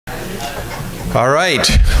All right.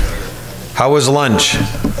 How was lunch?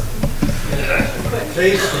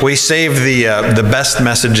 We saved the best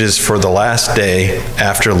messages for the last day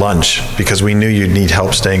after lunch because we knew you'd need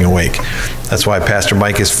help staying awake. That's why Pastor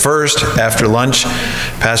Mike is first after lunch.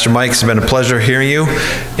 Pastor Mike, it's been a pleasure hearing you,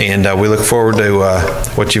 and we look forward to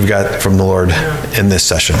what you've got from the Lord in this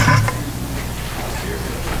session.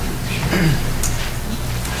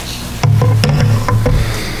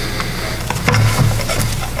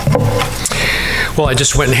 Well, I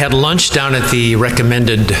just went and had lunch down at the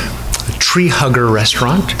recommended Tree Hugger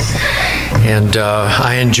restaurant, and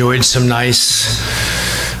I enjoyed some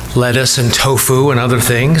nice lettuce and tofu and other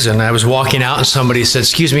things, and I was walking out and somebody said,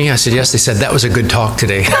 "Excuse me?" I said, "Yes." They said, "That was a good talk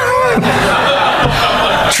today."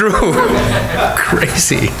 True.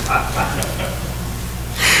 Crazy.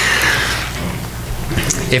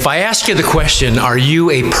 If I ask you the question, are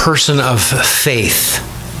you a person of faith?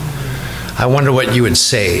 I wonder what you would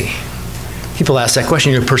say. People ask that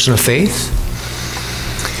question, you're a person of faith?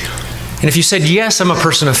 And if you said, yes, I'm a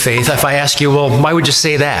person of faith, if I ask you, well, why would you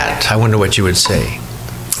say that? I wonder what you would say.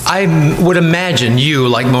 I would imagine you,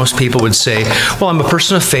 like most people, would say, well, I'm a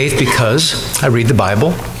person of faith because I read the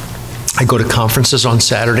Bible. I go to conferences on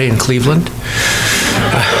Saturday in Cleveland.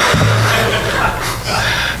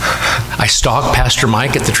 I stalk Pastor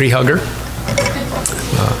Mike at the Tree Hugger.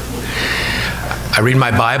 I read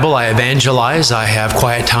my Bible, I evangelize, I have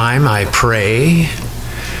quiet time, I pray.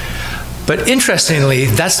 But interestingly,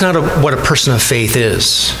 that's not what a person of faith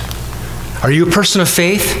is. Are you a person of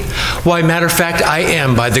faith? Why, matter of fact, I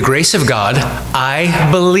am. By the grace of God,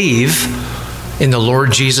 I believe in the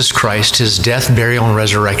Lord Jesus Christ, his death, burial, and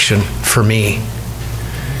resurrection for me.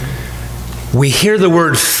 We hear the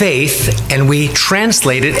word faith and we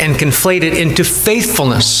translate it and conflate it into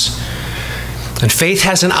faithfulness. And faith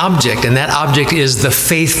has an object, and that object is the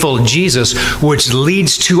faithful Jesus, which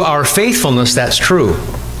leads to our faithfulness. That's true.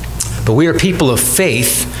 But we are people of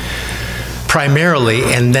faith primarily,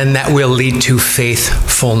 and then that will lead to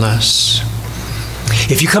faithfulness.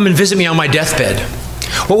 If you come and visit me on my deathbed,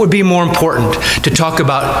 what would be more important, to talk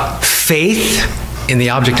about faith in the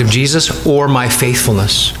object of Jesus or my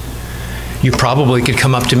faithfulness? You probably could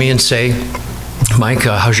come up to me and say, Mike,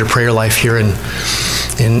 how's your prayer life here in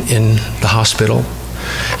the hospital?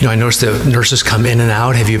 You know, I noticed the nurses come in and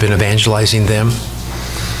out. Have you been evangelizing them?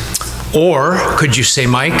 Or could you say,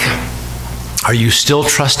 Mike, are you still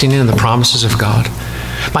trusting in the promises of God?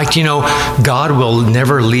 Mike, you know, God will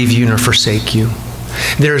never leave you nor forsake you.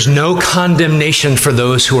 There is no condemnation for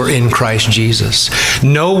those who are in Christ Jesus.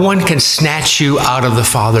 No one can snatch you out of the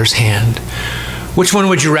Father's hand. Which one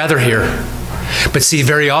would you rather hear? But see,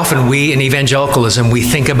 very often we in evangelicalism, we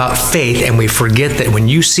think about faith and we forget that when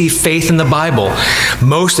you see faith in the Bible,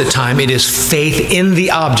 most of the time it is faith in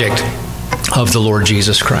the object of the Lord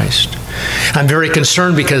Jesus Christ. I'm very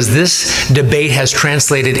concerned because this debate has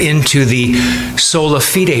translated into the Sola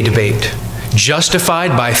Fide debate.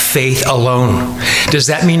 Justified by faith alone. Does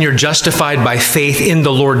that mean you're justified by faith in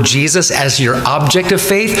the Lord Jesus as your object of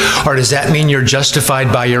faith? Or does that mean you're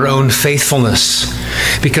justified by your own faithfulness?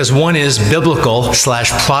 Because one is biblical /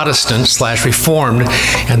 Protestant / Reformed,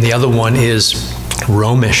 and the other one is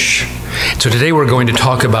Romish. So today we're going to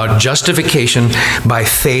talk about justification by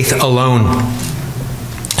faith alone.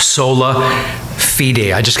 Sola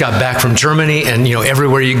Fide. I just got back from Germany, and you know,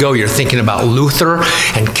 everywhere you go, you're thinking about Luther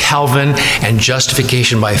and Calvin and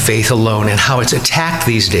justification by faith alone and how it's attacked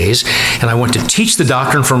these days. And I want to teach the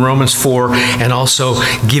doctrine from Romans 4 and also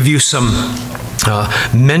give you some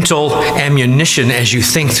mental ammunition as you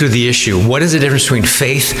think through the issue. What is the difference between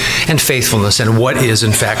faith and faithfulness, and what is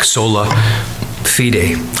in fact sola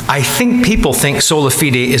fide? I think people think sola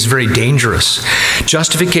fide is very dangerous.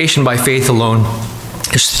 Justification by faith alone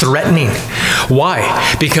is threatening.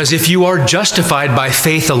 Why? Because if you are justified by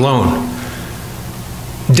faith alone,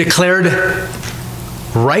 declared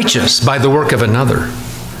righteous by the work of another,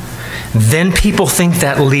 then people think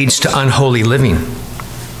that leads to unholy living.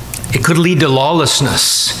 It could lead to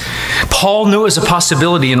lawlessness. Paul knew it was a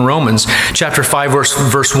possibility in Romans chapter 5,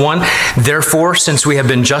 verse 1. Therefore, since we have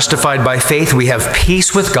been justified by faith, we have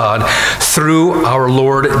peace with God through our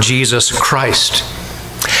Lord Jesus Christ.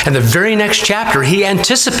 And the very next chapter, he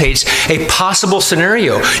anticipates a possible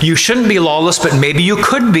scenario. You shouldn't be lawless, but maybe you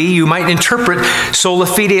could be. You might interpret sola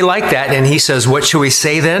fide like that. And he says, what shall we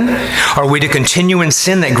say then? Are we to continue in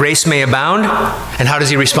sin that grace may abound? And how does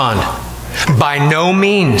he respond? By no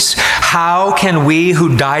means. How can we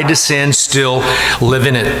who died to sin still live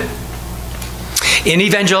in it? In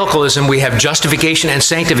evangelicalism, we have justification and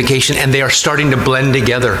sanctification, and they are starting to blend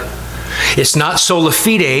together. It's not sola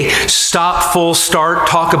fide, stop, full start,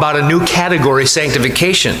 talk about a new category,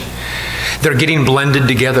 sanctification. They're getting blended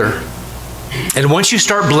together. And once you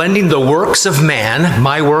start blending the works of man,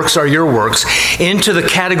 my works are your works, into the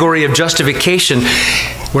category of justification,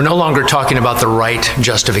 we're no longer talking about the right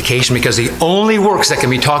justification, because the only works that can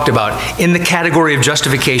be talked about in the category of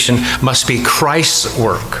justification must be Christ's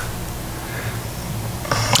work.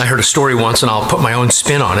 I heard a story once, and I'll put my own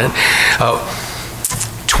spin on it.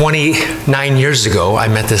 29 years ago, I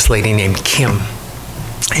met this lady named Kim.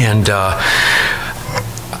 And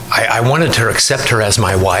I wanted to accept her as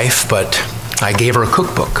my wife, but I gave her a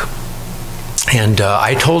cookbook. And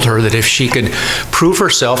I told her that if she could prove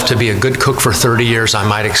herself to be a good cook for 30 years, I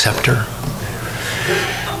might accept her.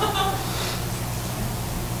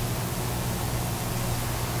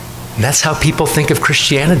 And that's how people think of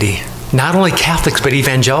Christianity. Not only Catholics, but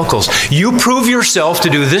evangelicals. You prove yourself to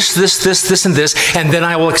do this, and this, and then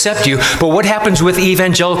I will accept you. But what happens with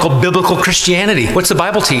evangelical biblical Christianity? What's the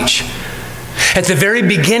Bible teach? At the very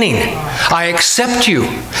beginning, I accept you.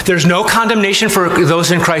 There's no condemnation for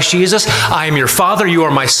those in Christ Jesus. I am your Father, you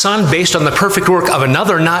are my Son, based on the perfect work of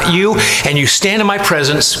another, not you, and you stand in my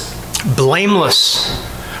presence blameless.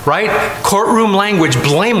 Right? Courtroom language,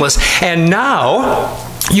 blameless. And now,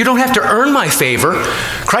 you don't have to earn my favor.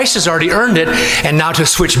 Christ has already earned it. And now to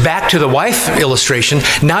switch back to the wife illustration,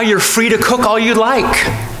 now you're free to cook all you like.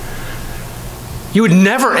 You would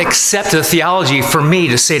never accept the theology for me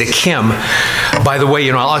to say to Kim, by the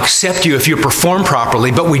way, I'll accept you if you perform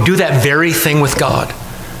properly, but we do that very thing with God.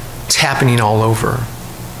 It's happening all over.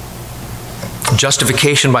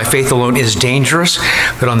 Justification by faith alone is dangerous,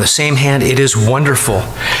 but on the same hand, it is wonderful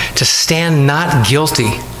to stand not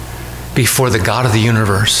guilty before the God of the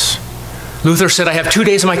universe. Luther said, I have 2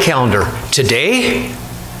 days on my calendar, today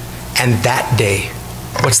and that day.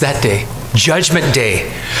 What's that day? Judgment Day.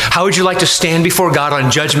 How would you like to stand before God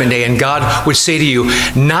on Judgment Day? And God would say to you,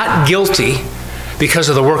 not guilty because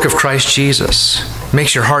of the work of Christ Jesus. It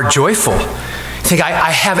makes your heart joyful. You think,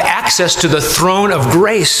 I have access to the throne of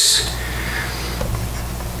grace.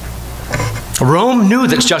 Rome knew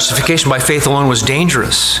that justification by faith alone was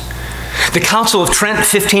dangerous. The Council of Trent,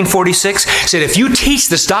 1546, said if you teach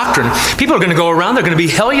this doctrine, people are going to go around, they're going to be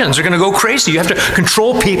hellions, they're going to go crazy. You have to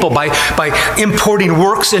control people by importing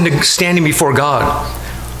works into standing before God.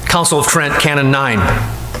 Council of Trent, Canon 9.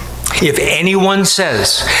 If anyone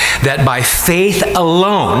says that by faith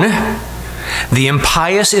alone the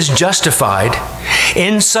impious is justified,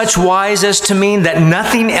 in such wise as to mean that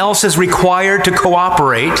nothing else is required to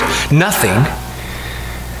cooperate, nothing,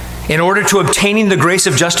 in order to obtaining the grace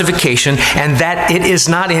of justification, and that it is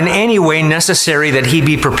not in any way necessary that he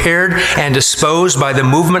be prepared and disposed by the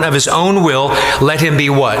movement of his own will, let him be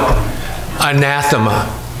what? Anathema.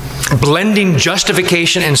 Blending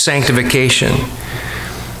justification and sanctification.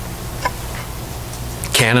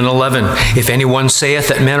 Canon 11, if anyone saith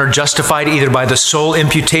that men are justified either by the sole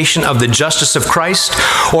imputation of the justice of Christ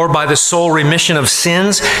or by the sole remission of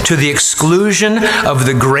sins to the exclusion of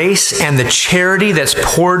the grace and the charity that's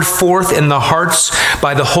poured forth in the hearts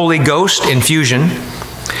by the Holy Ghost infusion,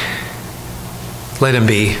 let him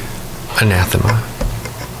be anathema.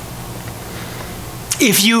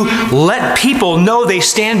 If you let people know they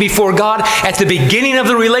stand before God at the beginning of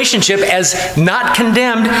the relationship as not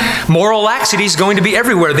condemned, moral laxity is going to be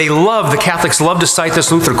everywhere. The Catholics love to cite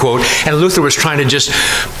this Luther quote, and Luther was trying to just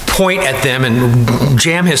point at them and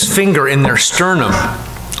jam his finger in their sternum.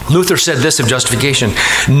 Luther said this of justification: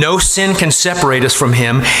 no sin can separate us from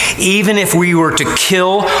him, even if we were to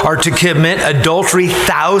kill or to commit adultery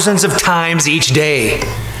thousands of times each day.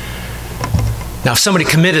 Now, if somebody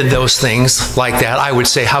committed those things like that, I would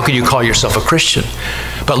say, how could you call yourself a Christian?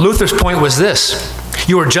 But Luther's point was this: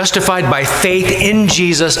 you are justified by faith in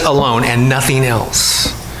Jesus alone and nothing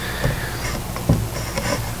else.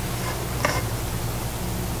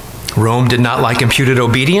 Rome did not like imputed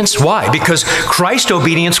obedience. Why? Because Christ's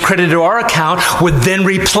obedience credited to our account would then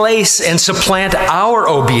replace and supplant our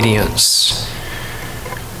obedience.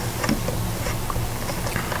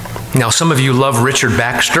 Now, some of you love Richard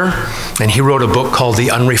Baxter, and he wrote a book called The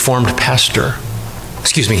Unreformed Pastor.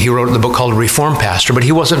 Excuse me, he wrote the book called Reformed Pastor, but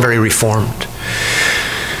he wasn't very reformed.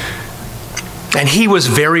 And he was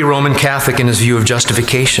very Roman Catholic in his view of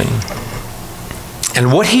justification.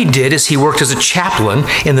 And what he did is he worked as a chaplain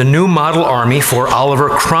in the New Model Army for Oliver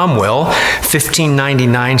Cromwell,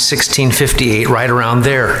 1599-1658, right around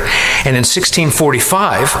there. And in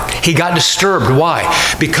 1645, he got disturbed. Why?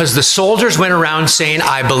 Because the soldiers went around saying,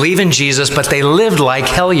 I believe in Jesus, but they lived like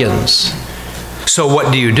hellions. So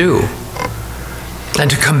what do? And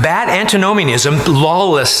to combat antinomianism,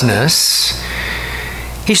 lawlessness,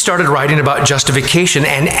 he started writing about justification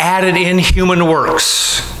and added in human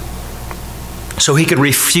works so he could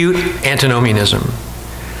refute antinomianism.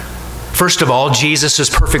 First of all, Jesus'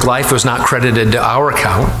 perfect life was not credited to our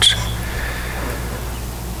account.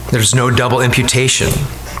 There's no double imputation.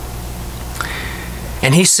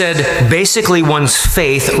 And he said, basically, one's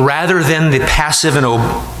faith, rather than the passive and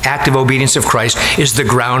active obedience of Christ, is the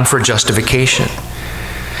ground for justification.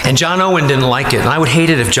 And John Owen didn't like it. And I would hate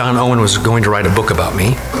it if John Owen was going to write a book about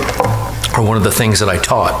me, or one of the things that I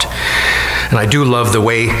taught. And I do love the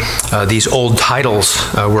way these old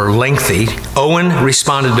titles were lengthy. Owen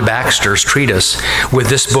responded to Baxter's treatise with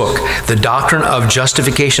this book, The Doctrine of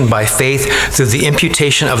Justification by Faith Through the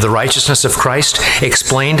Imputation of the Righteousness of Christ,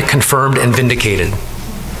 Explained, Confirmed, and Vindicated.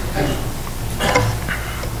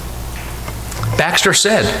 Baxter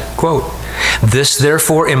said, quote, "This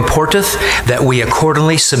therefore importeth that we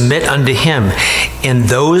accordingly submit unto him in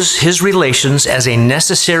those his relations as a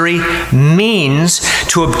necessary means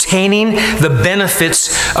to obtaining the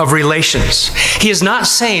benefits of relations." He is not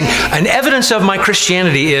saying an evidence of my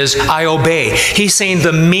Christianity is I obey. He's saying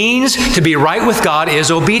the means to be right with God is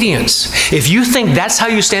obedience. If you think that's how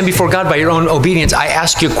you stand before God, by your own obedience, I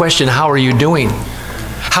ask you a question: how are you doing?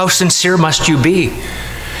 How sincere must you be?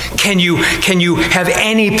 Can you have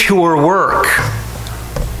any pure work?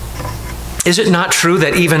 Is it not true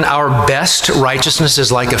that even our best righteousness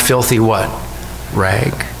is like a filthy what?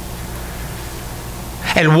 Rag.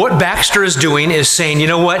 And what Baxter is doing is saying, you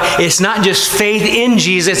know what? It's not just faith in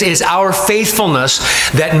Jesus, it's our faithfulness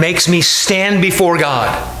that makes me stand before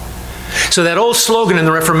God. So that old slogan in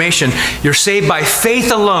the Reformation, you're saved by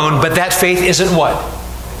faith alone, but that faith isn't what?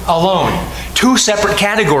 Alone. Two separate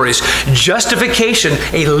categories. Justification,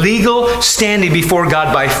 a legal standing before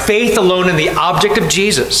God by faith alone in the object of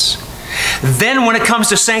Jesus. Then when it comes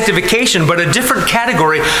to sanctification, but a different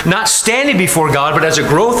category, not standing before God, but as a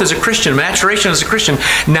growth as a Christian, maturation as a Christian,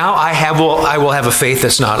 now I will have a faith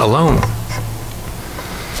that's not alone.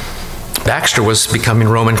 Baxter was becoming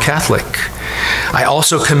Roman Catholic. I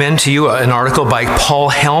also commend to you an article by Paul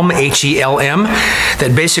Helm, H-E-L-M,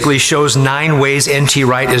 that basically shows 9 ways N.T.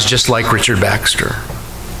 Wright is just like Richard Baxter.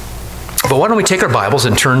 But why don't we take our Bibles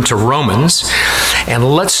and turn to Romans, and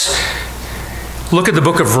let's look at the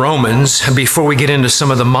book of Romans before we get into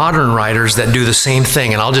some of the modern writers that do the same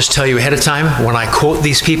thing. And I'll just tell you ahead of time, when I quote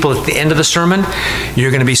these people at the end of the sermon,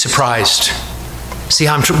 you're going to be surprised. See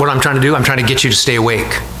what I'm trying to do? I'm trying to get you to stay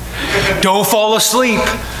awake. Don't fall asleep.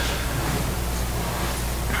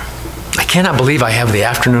 I cannot believe I have the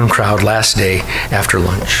afternoon crowd last day after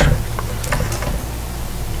lunch.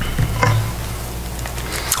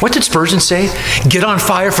 What did Spurgeon say? Get on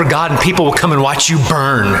fire for God and people will come and watch you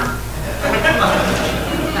burn.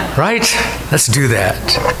 Right? Let's do that.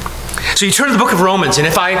 So you turn to the book of Romans, and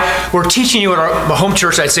if I were teaching you at our home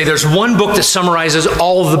church, I'd say there's one book that summarizes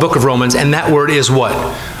all of the book of Romans, and that word is what?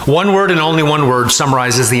 One word and only one word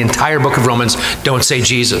summarizes the entire book of Romans. Don't say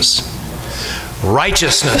Jesus.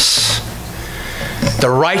 Righteousness. The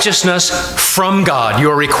righteousness from God.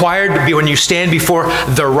 You are required to be, when you stand before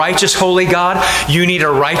the righteous, holy God, you need a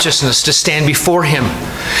righteousness to stand before Him.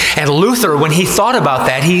 And Luther, when he thought about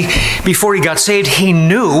that, before he got saved, he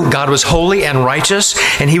knew God was holy and righteous,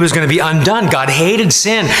 and he was going to be undone. God hated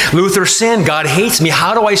sin. Luther sinned. God hates me.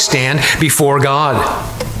 How do I stand before God?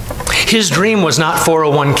 His dream was not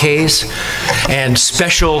 401ks and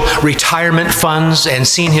special retirement funds and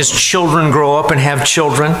seeing his children grow up and have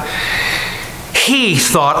children. He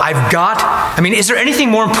thought, is there anything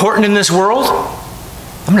more important in this world?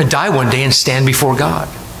 I'm going to die one day and stand before God.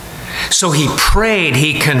 So he prayed,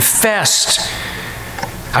 he confessed.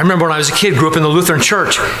 I remember when I was a kid, grew up in the Lutheran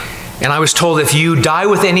church, and I was told if you die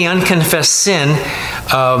with any unconfessed sin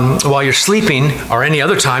while you're sleeping or any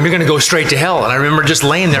other time, you're going to go straight to hell. And I remember just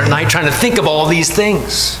laying there at night trying to think of all these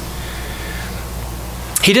things.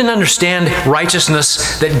 He didn't understand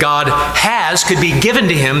righteousness that God has could be given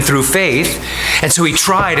to him through faith. And so he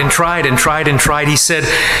tried and tried and tried and tried. He said,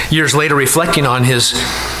 years later, reflecting on his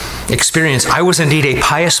experience, I was indeed a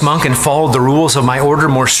pious monk and followed the rules of my order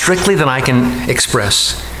more strictly than I can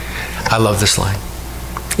express. I love this line.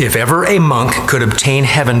 If ever a monk could obtain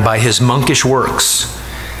heaven by his monkish works,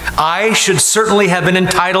 I should certainly have been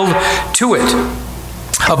entitled to it.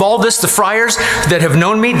 Of all this, the friars that have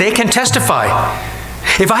known me, they can testify.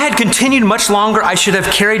 If I had continued much longer, I should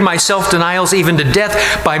have carried my self-denials even to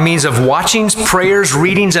death by means of watchings, prayers,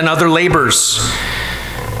 readings, and other labors.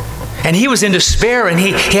 And he was in despair, and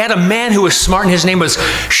he had a man who was smart, and his name was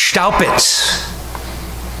Staupitz.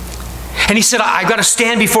 And he said, I've got to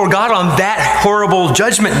stand before God on that horrible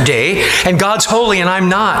judgment day, and God's holy and I'm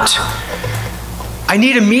not. I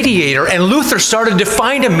need a mediator. And Luther started to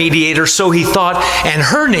find a mediator, so he thought, and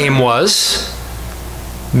her name was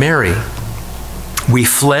Mary. We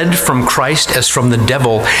fled from Christ as from the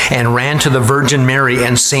devil and ran to the Virgin Mary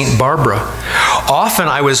and Saint Barbara. Often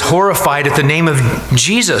I was horrified at the name of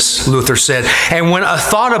Jesus, Luther said, and when a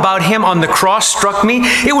thought about him on the cross struck me,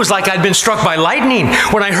 it was like I'd been struck by lightning.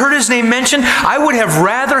 When I heard his name mentioned, I would have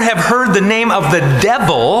rather have heard the name of the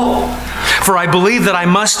devil, for I believe that I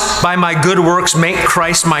must, by my good works, make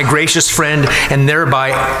Christ my gracious friend and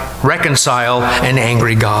thereby reconcile an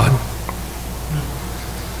angry God.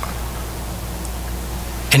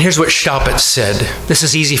 And here's what Staupitz said. This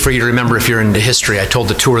is easy for you to remember if you're into history. I told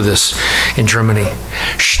the tour this in Germany.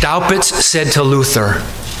 Staupitz said to Luther,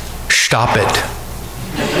 "Stop it."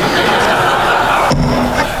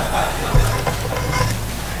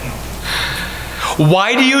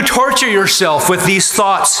 Why do you torture yourself with these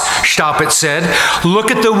thoughts? Staupitz said.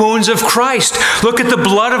 Look at the wounds of Christ. Look at the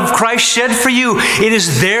blood of Christ shed for you. It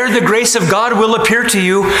is there the grace of God will appear to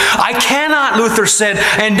you. I cannot, Luther said,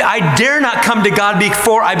 and I dare not come to God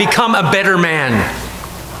before I become a better man.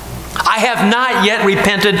 I have not yet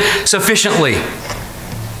repented sufficiently.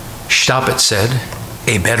 Staupitz said,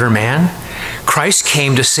 a better man? Christ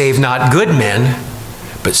came to save not good men,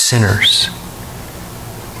 but sinners.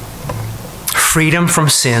 Freedom from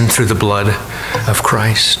sin through the blood of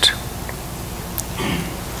Christ.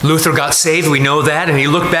 Luther got saved, we know that, and he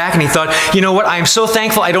looked back and he thought, you know what, I am so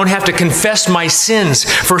thankful I don't have to confess my sins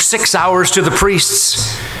for 6 hours to the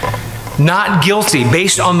priests. Not guilty,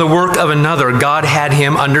 based on the work of another, God had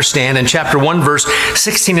him understand. In chapter 1, verse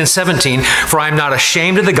 16 and 17, for I am not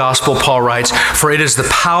ashamed of the gospel, Paul writes, for it is the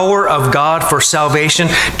power of God for salvation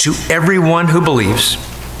to everyone who believes,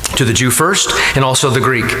 to the Jew first, and also the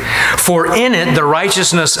Greek. For in it the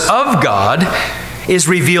righteousness of God is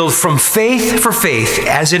revealed from faith for faith,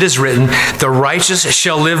 as it is written, the righteous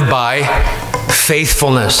shall live by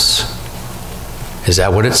faithfulness. Is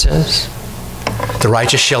that what it says? The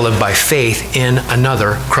righteous shall live by faith in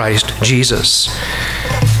another, Christ Jesus.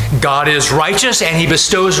 God is righteous, and he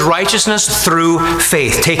bestows righteousness through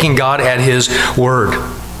faith, taking God at his word.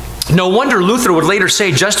 No wonder Luther would later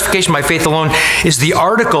say justification by faith alone is the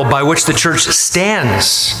article by which the church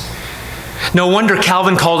stands. No wonder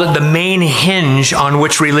Calvin called it the main hinge on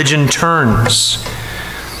which religion turns.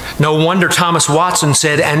 No wonder Thomas Watson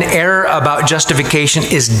said an error about justification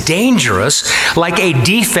is dangerous, like a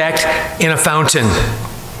defect in a fountain.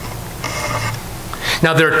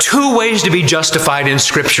 Now, there are two ways to be justified in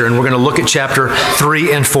Scripture, and we're going to look at chapter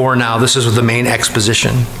 3 and 4 now. This is the main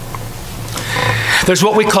exposition. There's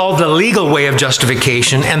what we call the legal way of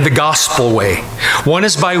justification and the gospel way. One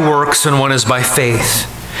is by works and one is by faith.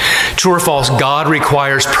 True or false, God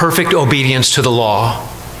requires perfect obedience to the law.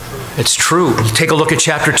 It's true. Take a look at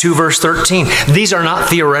chapter 2, verse 13. These are not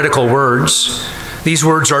theoretical words. These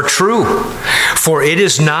words are true. For it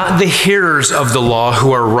is not the hearers of the law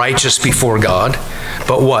who are righteous before God,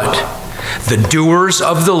 but what? The doers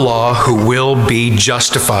of the law who will be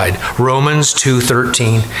justified. Romans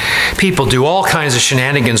 2:13. People do all kinds of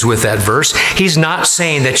shenanigans with that verse. He's not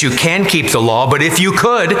saying that you can keep the law, but if you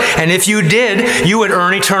could, and if you did, you would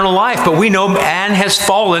earn eternal life. But we know man has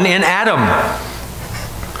fallen in Adam.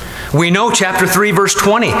 We know chapter 3, verse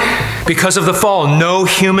 20. Because of the fall, no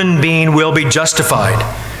human being will be justified.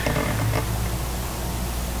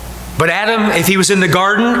 But Adam, if he was in the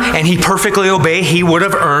garden and he perfectly obeyed, he would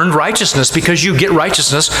have earned righteousness, because you get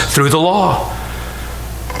righteousness through the law.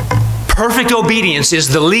 Perfect obedience is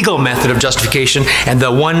the legal method of justification, and the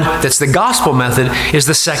one that's the gospel method is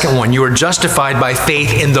the second one. You are justified by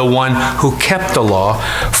faith in the one who kept the law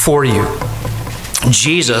for you.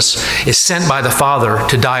 Jesus is sent by the Father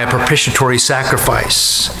to die a propitiatory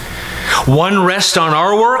sacrifice. One rests on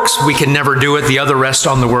our works, we can never do it. The other rests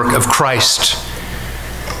on the work of Christ.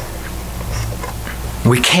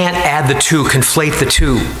 We can't add the two, conflate the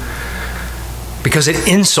two, because it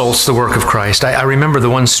insults the work of Christ. I remember the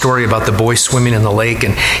one story about the boy swimming in the lake,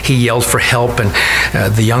 and he yelled for help, and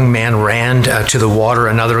the young man ran to the water,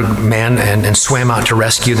 another man, and swam out to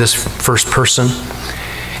rescue this first person.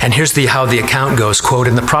 And here's how the account goes, quote,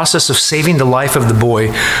 in the process of saving the life of the boy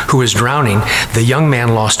who was drowning, the young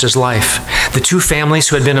man lost his life. The two families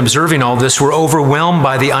who had been observing all this were overwhelmed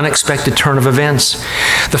by the unexpected turn of events.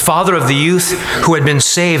 The father of the youth who had been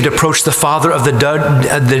saved approached the father of the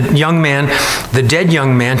dead young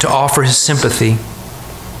man, to offer his sympathy.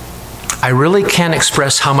 I really can't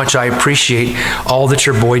express how much I appreciate all that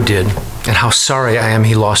your boy did and how sorry I am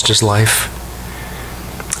he lost his life.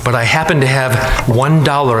 But I happen to have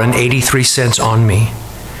 $1.83 on me,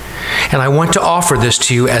 and I want to offer this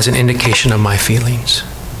to you as an indication of my feelings.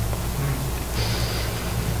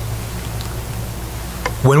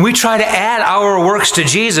 When we try to add our works to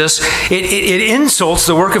Jesus, it insults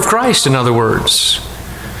the work of Christ, in other words.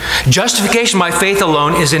 Justification by faith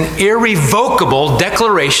alone is an irrevocable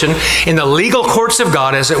declaration in the legal courts of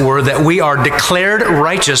God, as it were, that we are declared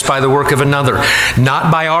righteous by the work of another.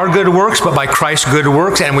 Not by our good works, but by Christ's good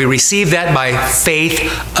works, and we receive that by faith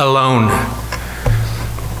alone.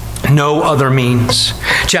 No other means.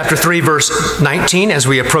 Chapter 3, verse 19, as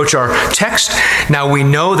we approach our text, now we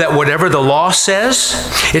know that whatever the law says,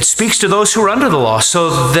 it speaks to those who are under the law,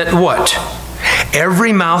 so that what?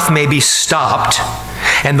 Every mouth may be stopped,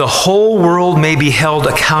 and the whole world may be held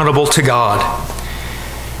accountable to God.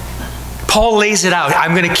 Paul lays it out.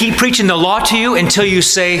 I'm going to keep preaching the law to you until you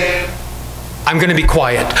say, I'm going to be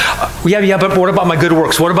quiet. Yeah, but what about my good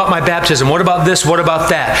works? What about my baptism? What about this? What about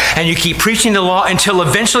that? And you keep preaching the law until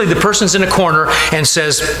eventually the person's in a corner and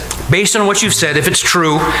says, based on what you've said, if it's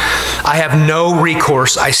true, I have no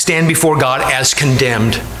recourse. I stand before God as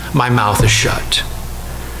condemned. My mouth is shut.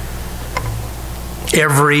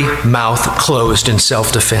 Every mouth closed in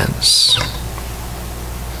self-defense.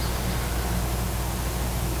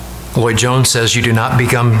 Lloyd Jones says you do not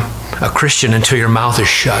become a Christian until your mouth is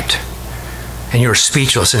shut and you're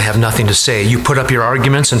speechless and have nothing to say. You put up your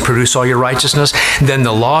arguments and produce all your righteousness, then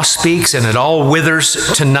the law speaks and it all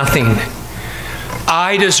withers to nothing.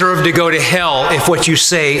 I deserve to go to hell if what you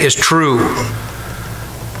say is true.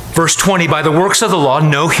 Verse 20, by the works of the law,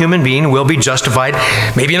 no human being will be justified,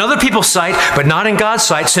 maybe in other people's sight, but not in God's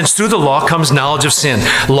sight, since through the law comes knowledge of sin.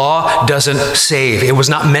 Law doesn't save. It was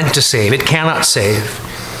not meant to save. It cannot save.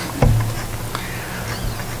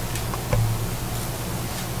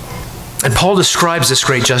 And Paul describes this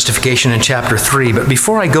great justification in chapter 3. But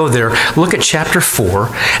before I go there, look at chapter 4,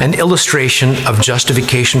 an illustration of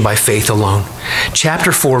justification by faith alone.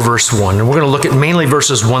 Chapter 4, verse 1. And we're going to look at mainly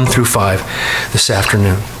verses 1 through 5 this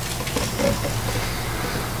afternoon.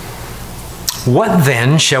 What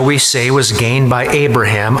then shall we say was gained by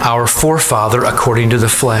Abraham, our forefather, according to the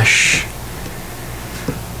flesh?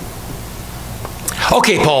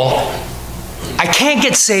 Okay, Paul, I can't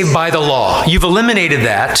get saved by the law. You've eliminated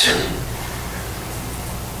that.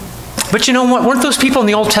 But you know what? Weren't those people in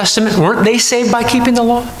the Old Testament, weren't they saved by keeping the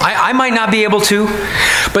law? I might not be able to,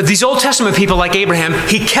 but these Old Testament people like Abraham,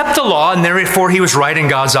 he kept the law and therefore he was right in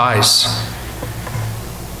God's eyes.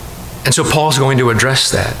 And so Paul's going to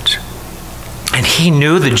address that. And he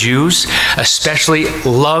knew the Jews especially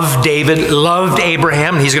loved David, loved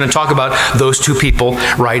Abraham, and he's going to talk about those two people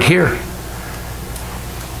right here.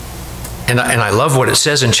 And I love what it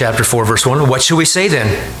says in chapter 4, verse 1. What should we say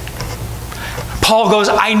then? Paul goes,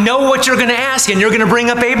 I know what you're going to ask, and you're going to bring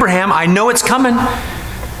up Abraham. I know it's coming.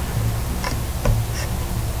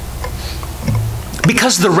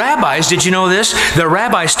 Because the rabbis, did you know this? The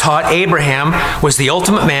rabbis taught Abraham was the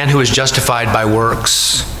ultimate man who was justified by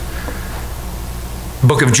works.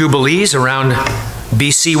 Book of Jubilees, around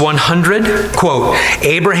BC 100, quote,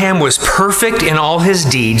 Abraham was perfect in all his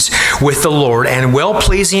deeds with the Lord and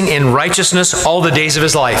well-pleasing in righteousness all the days of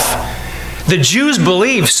his life. The Jews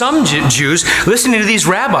believe, some Jews, listening to these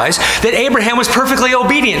rabbis, that Abraham was perfectly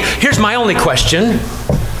obedient. Here's my only question.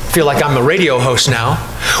 I feel like I'm a radio host now.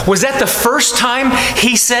 Was that the first time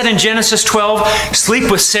he said in Genesis 12, sleep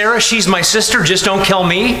with Sarah, she's my sister, just don't kill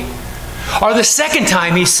me? Or the second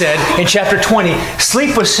time he said in chapter 20,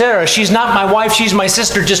 sleep with Sarah, she's not my wife, she's my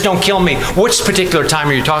sister, just don't kill me? Which particular time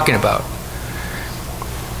are you talking about?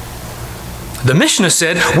 The Mishnah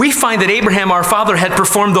said, we find that Abraham, our father, had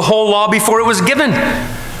performed the whole law before it was given.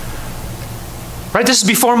 Right? This is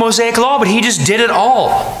before Mosaic law, but he just did it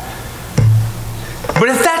all. But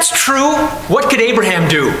if that's true, what could Abraham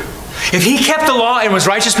do? If he kept the law and was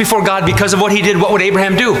righteous before God because of what he did, what would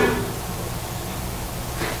Abraham do?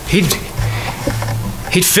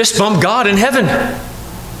 He'd fist bump God in heaven.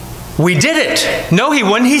 We did it. No, he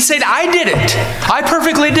wouldn't. He said, I did it. I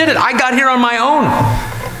perfectly did it. I got here on my own.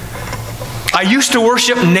 I used to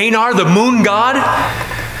worship Nanar, the moon god,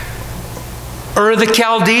 Ur of the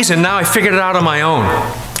Chaldees, and now I figured it out on my own.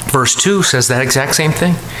 Verse 2 says that exact same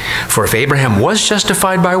thing. For if Abraham was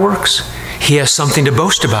justified by works, he has something to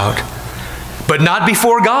boast about, but not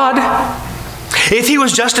before God. If he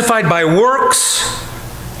was justified by works,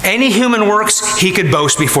 any human works, he could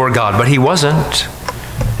boast before God, but he wasn't.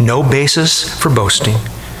 No basis for boasting.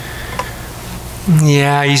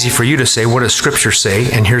 Yeah, easy for you to say. What does Scripture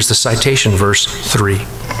say? And here's the citation, verse 3.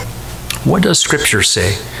 What does Scripture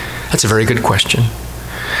say? That's a very good question.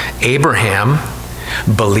 Abraham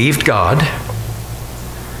believed God,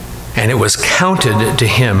 and it was counted to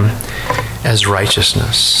him as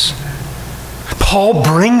righteousness. Paul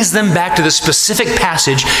brings them back to the specific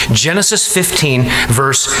passage, Genesis 15,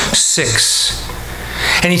 verse 6.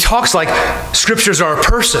 And he talks like scriptures are a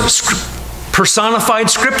person. Personified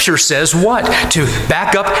scripture says what? To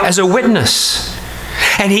back up as a witness.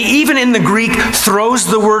 And he even in the Greek throws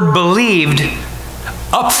the word believed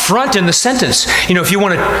up front in the sentence. You know, if you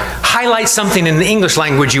want to highlight something in the English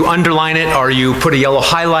language, you underline it or you put a yellow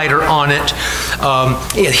highlighter on it.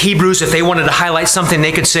 In Hebrews, if they wanted to highlight something,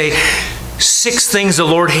 they could say, 6 things the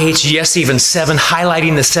Lord hates, yes, even 7,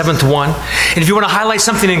 highlighting the 7th one. And if you want to highlight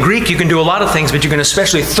something in Greek, you can do a lot of things, but you can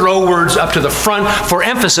especially throw words up to the front for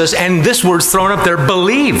emphasis, and this word's thrown up there,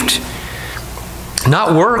 believed,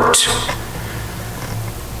 not worked.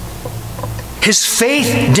 His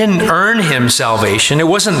faith didn't earn him salvation. It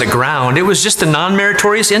wasn't the ground. It was just a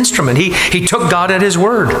non-meritorious instrument. He took God at his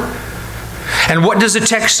word. And what does the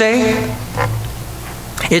text say?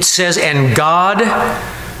 It says, and God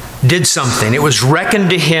did something. It was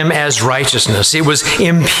reckoned to him as righteousness. It was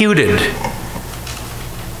imputed.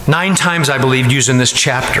 9 times, I believe, used in this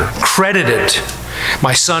chapter. Credited.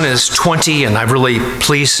 My son is 20, and I'm really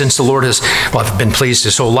pleased since the Lord has, well, I've been pleased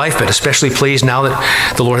his whole life, but especially pleased now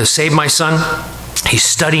that the Lord has saved my son. He's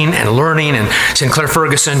studying and learning, and Sinclair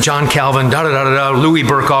Ferguson, John Calvin, Louis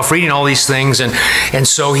Burkhoff, reading all these things. And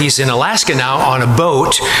so he's in Alaska now on a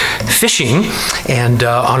boat, fishing, and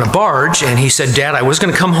on a barge. And he said, Dad, I was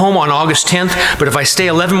going to come home on August 10th, but if I stay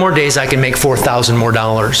 11 more days, I can make $4,000 more.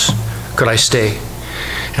 Could I stay?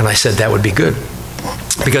 And I said, that would be good.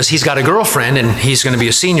 Because he's got a girlfriend, and he's going to be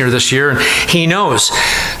a senior this year, and he knows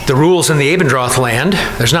the rules in the Abendroth land.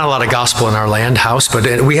 There's not a lot of gospel in our land house,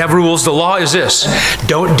 but we have rules. The law is this: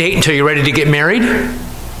 don't date until you're ready to get married.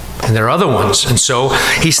 And there are other ones. And so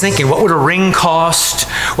he's thinking, what would a ring cost?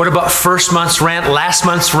 What about first month's rent, last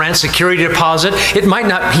month's rent, security deposit? It might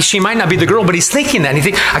not, she might not be the girl, but he's thinking that. And he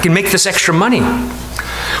thinks, I can make this extra money.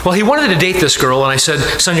 Well, he wanted to date this girl, and I said,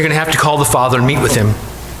 son, you're going to have to call the father and meet with him.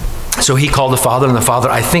 So he called the father, and the father,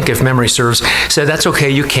 I think if memory serves, said, that's okay,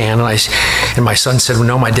 you can. And my son said, well,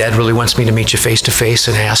 no, my dad really wants me to meet you face to face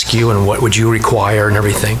and ask you, and what would you require and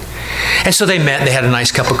everything. And so they met, and they had a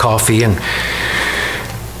nice cup of coffee. And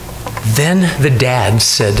then the dad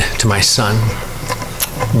said to my son,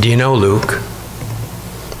 do you know, Luke,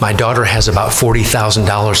 my daughter has about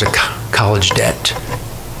 $40,000 of college debt.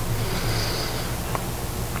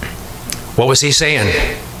 What was he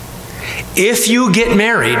saying? If you get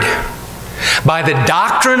married by the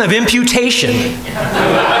doctrine of imputation,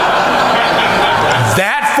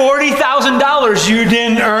 that $40,000, you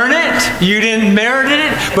didn't earn it, you didn't merit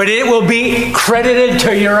it, but it will be credited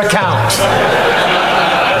to your account.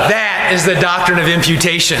 That is the doctrine of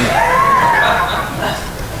imputation.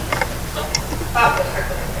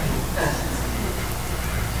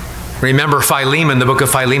 Remember Philemon, the book of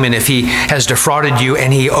Philemon, if he has defrauded you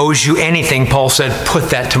and he owes you anything, Paul said, put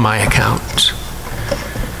that to my account.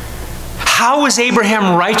 How is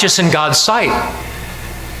Abraham righteous in God's sight?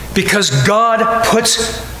 Because God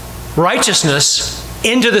puts righteousness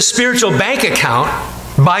into the spiritual bank account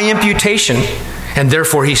by imputation, and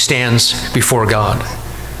therefore he stands before God.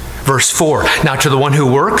 Verse 4, now to the one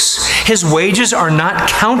who works, his wages are not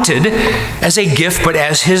counted as a gift, but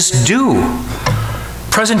as his due.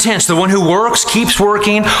 Present tense, the one who works, keeps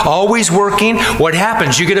working, always working. What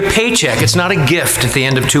happens? You get a paycheck. It's not a gift at the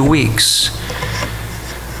end of 2 weeks.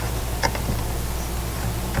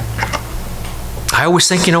 I always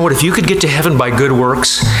think, you know what, if you could get to heaven by good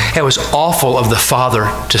works, it was awful of the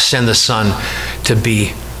Father to send the Son to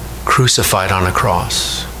be crucified on a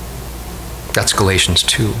cross. That's Galatians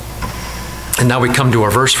 2. And now we come to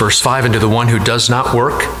our verse 5, and to the one who does not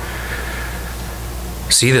work.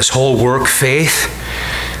 See this whole work, faith,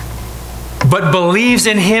 but believes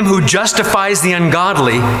in him who justifies the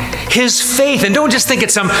ungodly, his faith, and don't just think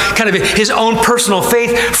it's some kind of his own personal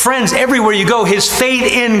faith. Friends, everywhere you go, his faith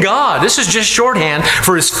in God, this is just shorthand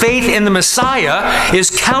for his faith in the Messiah, is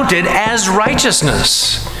counted as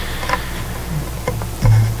righteousness.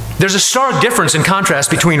 There's a stark difference in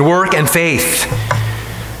contrast between work and faith.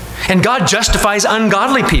 And God justifies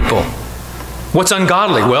ungodly people. What's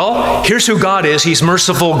ungodly? Well, here's who God is. He's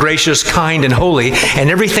merciful, gracious, kind, and holy. And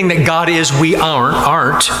everything that God is, we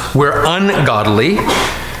aren't. We're ungodly.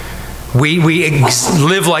 We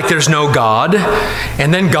live like there's no God.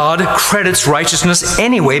 And then God credits righteousness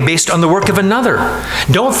anyway based on the work of another.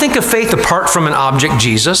 Don't think of faith apart from an object,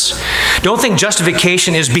 Jesus. Don't think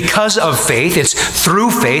justification is because of faith. It's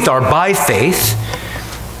through faith or by faith.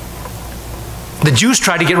 The Jews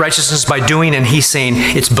tried to get righteousness by doing, and he's saying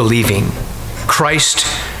it's believing. Christ,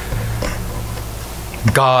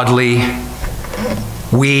 godly,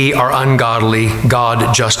 we are ungodly.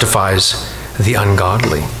 God justifies the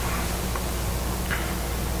ungodly.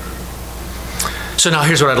 So now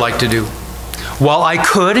here's what I'd like to do. While I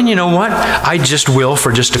could, and you know what? I just will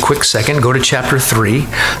for just a quick second go to chapter 3,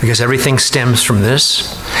 because everything stems from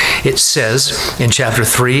this. It says in chapter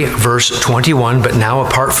 3, verse 21, "But now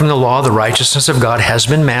apart from the law, the righteousness of God has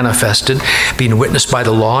been manifested, being witnessed by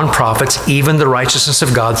the law and prophets, even the righteousness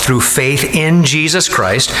of God through faith in Jesus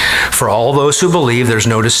Christ. For all those who believe, there's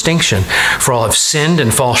no distinction. For all have sinned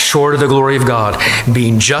and fall short of the glory of God,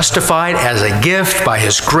 being justified as a gift by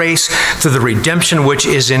his grace through the redemption which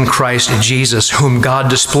is in Christ Jesus, whom God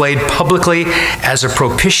displayed publicly as a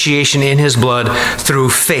propitiation in his blood through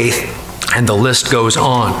faith." And the list goes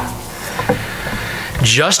on.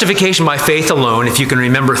 Justification by faith alone, if you can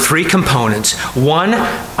remember, 3 components. 1,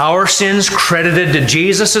 our sins credited to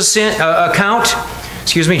Jesus' account.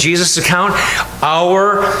 Jesus' account.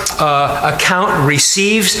 Our account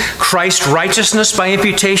receives Christ's righteousness by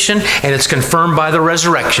imputation, and it's confirmed by the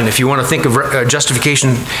resurrection. If you want to think of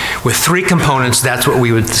justification with 3 components, that's what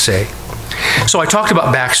we would say. So I talked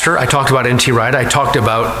about Baxter, I talked about N.T. Wright, I talked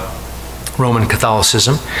about Roman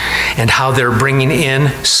Catholicism and how they're bringing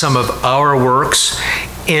in some of our works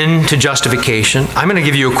into justification. I'm going to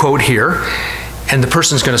give you a quote here, and the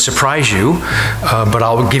person's going to surprise you, but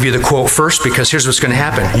I'll give you the quote first, because here's what's going to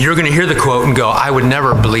happen. You're going to hear the quote and go, "I would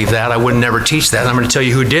never believe that. I would never teach that." And I'm going to tell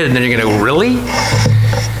you who did, and then you're going to go, "Really?"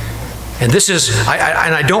 And this is,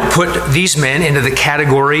 I don't put these men into the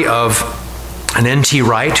category of an N.T.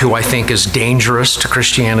 Wright, who I think is dangerous to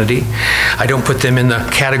Christianity. I don't put them in the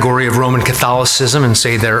category of Roman Catholicism and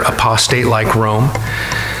say they're apostate like Rome.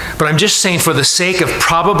 But I'm just saying, for the sake of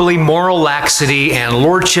probably moral laxity and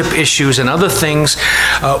lordship issues and other things,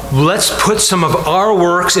 let's put some of our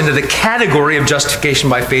works into the category of justification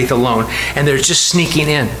by faith alone. And they're just sneaking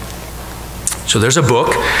in. So there's a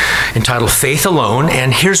book entitled Faith Alone,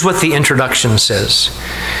 and here's what the introduction says.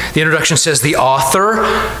 The introduction says, the author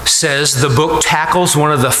says the book tackles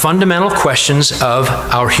one of the fundamental questions of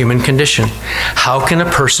our human condition. How can a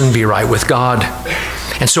person be right with God?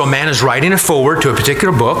 And so a man is writing a foreword to a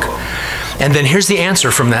particular book, and then here's the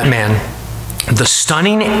answer from that man. The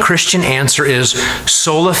stunning Christian answer is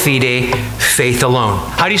Sola Fide, faith alone.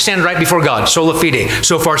 How do you stand right before God? Sola Fide.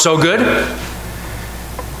 So far, so good?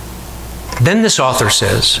 Then this author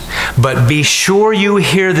says, but be sure you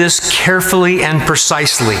hear this carefully and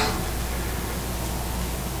precisely.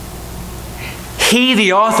 He,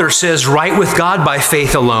 the author, says right with God by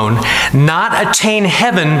faith alone, not attain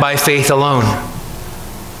heaven by faith alone.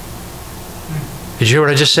 Did you hear what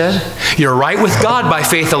I just said? You're right with God by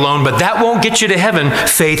faith alone, but that won't get you to heaven,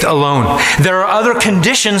 faith alone. There are other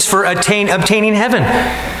conditions for obtaining heaven,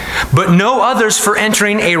 but no others for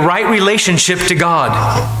entering a right relationship to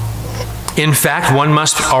God. In fact, one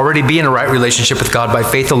must already be in a right relationship with God by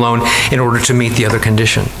faith alone in order to meet the other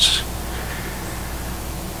conditions.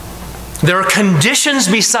 There are conditions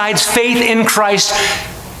besides faith in Christ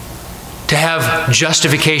to have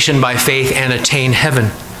justification by faith and attain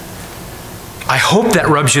heaven. I hope that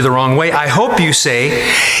rubs you the wrong way. I hope you say,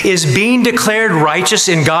 is being declared righteous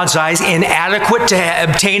in God's eyes inadequate to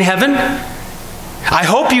obtain heaven? I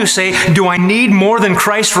hope you say, do I need more than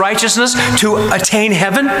Christ's righteousness to attain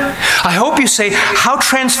heaven? I hope you say, how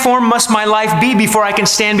transformed must my life be before I can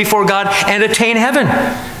stand before God and attain heaven?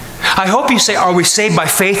 I hope you say, are we saved by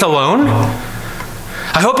faith alone?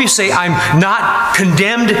 I hope you say, I'm not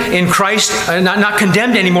condemned in Christ, not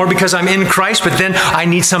condemned anymore because I'm in Christ, but then I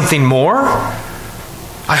need something more.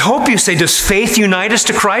 I hope you say, does faith unite us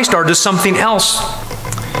to Christ, or does something else?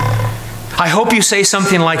 I hope you say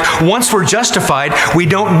something like, once we're justified, we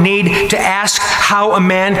don't need to ask how a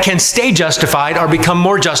man can stay justified or become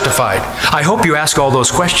more justified. I hope you ask all those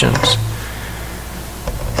questions.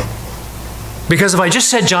 Because if I just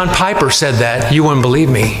said John Piper said that, you wouldn't believe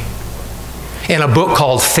me. In a book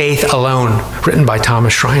called Faith Alone, written by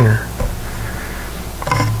Thomas Schreiner.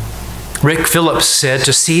 Rick Phillips said,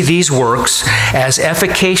 to see these works as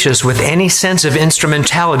efficacious with any sense of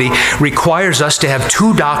instrumentality requires us to have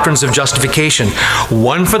 2 doctrines of justification.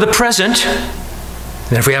 One for the present,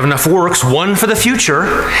 and if we have enough works, one for the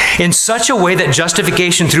future, in such a way that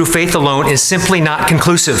justification through faith alone is simply not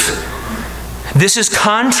conclusive. This is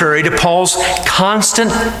contrary to Paul's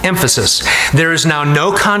constant emphasis. There is now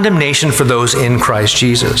no condemnation for those in Christ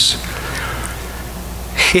Jesus.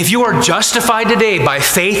 If you are justified today by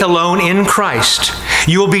faith alone in Christ,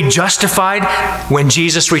 you will be justified when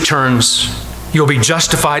Jesus returns. You'll be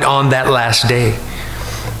justified on that last day.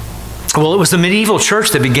 Well, it was the medieval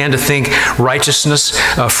church that began to think righteousness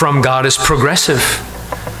from God is progressive.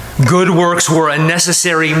 Good works were a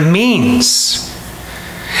necessary means.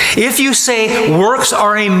 If you say works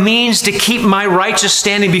are a means to keep my righteous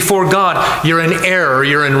standing before God, you're in error,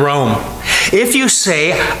 you're in Rome. If you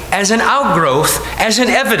say, as an outgrowth, as an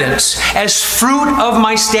evidence, as fruit of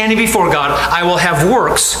my standing before God, I will have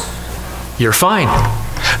works, you're fine.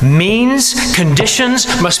 Means, conditions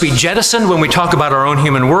must be jettisoned when we talk about our own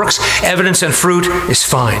human works. Evidence and fruit is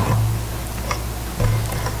fine.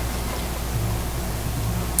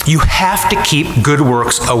 You have to keep good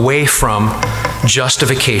works away from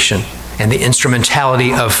justification and the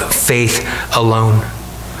instrumentality of faith alone.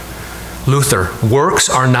 Luther, works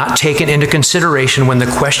are not taken into consideration when the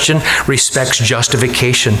question respects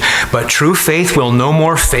justification, but true faith will no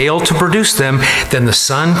more fail to produce them than the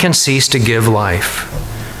sun can cease to give life.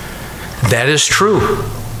 That is true.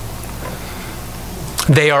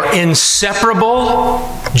 They are inseparable,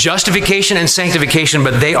 justification and sanctification,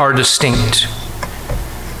 but they are distinct.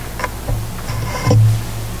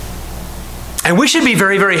 And we should be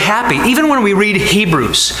very, very happy, even when we read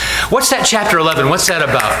Hebrews. What's that chapter 11? What's that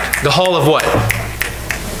about? The hall of what?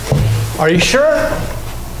 Are you sure?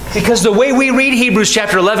 Because the way we read Hebrews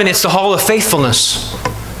chapter 11, it's the hall of faithfulness.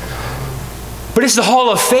 But it's the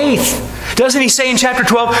hall of faith. Doesn't he say in chapter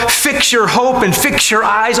 12, fix your hope and fix your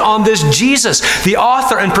eyes on this Jesus, the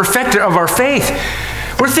author and perfecter of our faith?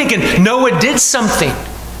 We're thinking Noah did something.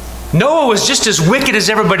 Noah was just as wicked as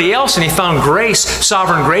everybody else, and he found grace,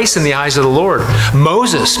 sovereign grace in the eyes of the Lord.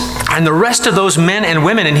 Moses and the rest of those men and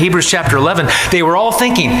women in Hebrews chapter 11, they were all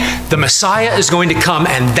thinking, the Messiah is going to come,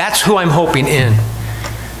 and that's who I'm hoping in.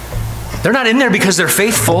 They're not in there because they're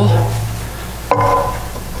faithful.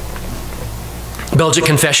 Belgic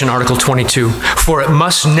Confession, Article 22. For it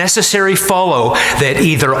must necessarily follow that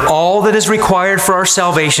either all that is required for our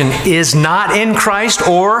salvation is not in Christ,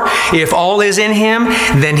 or if all is in him,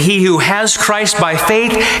 then he who has Christ by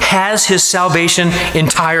faith has his salvation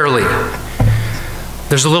entirely.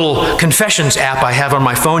 There's a little confessions app I have on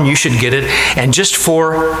my phone. You should get it. And just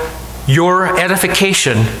for your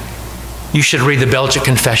edification, you should read the Belgic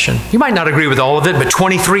Confession. You might not agree with all of it, but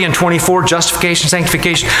 23 and 24, justification,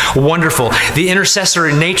 sanctification, wonderful. The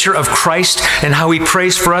intercessory nature of Christ and how he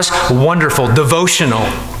prays for us, wonderful. Devotional.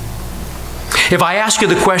 If I ask you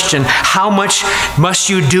the question, how much must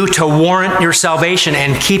you do to warrant your salvation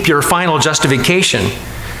and keep your final justification?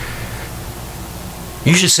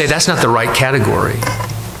 You should say that's not the right category.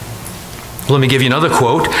 Let me give you another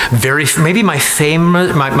quote. Maybe my favorite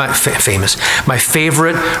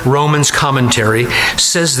Romans commentary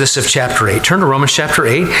says this of chapter 8. Turn to Romans chapter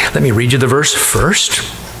 8. Let me read you the verse first.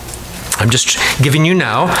 I'm just giving you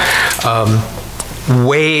now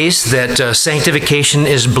ways that sanctification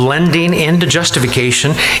is blending into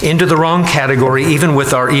justification, into the wrong category, even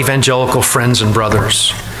with our evangelical friends and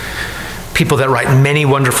brothers. People that write many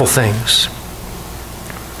wonderful things.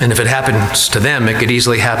 And if it happens to them, it could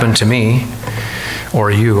easily happen to me or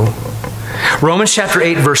you. Romans chapter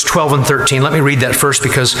 8, verse 12 and 13. Let me read that first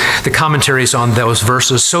because the commentary is on those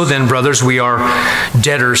verses. So then, brothers, we are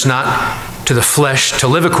debtors not to the flesh, to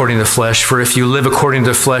live according to the flesh. For if you live according to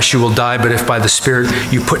the flesh, you will die. But if by the Spirit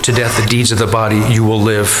you put to death the deeds of the body, you will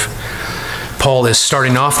live. Paul is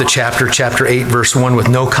starting off the chapter 8, verse 1, with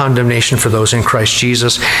no condemnation for those in Christ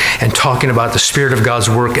Jesus, and talking about the Spirit of God's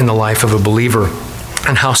work in the life of a believer,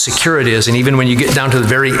 and how secure it is. And even when you get down to the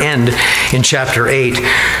very end in chapter 8,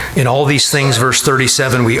 in all these things, verse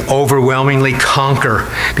 37, we overwhelmingly conquer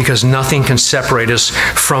because nothing can separate us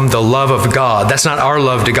from the love of God. That's not our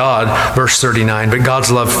love to God, verse 39, but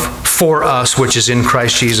God's love for us, which is in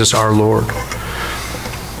Christ Jesus our Lord.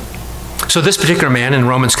 So this particular man in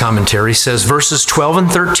Romans commentary says verses 12 and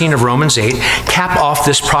 13 of Romans 8 cap off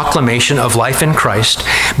this proclamation of life in Christ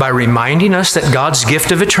by reminding us that God's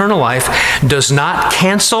gift of eternal life does not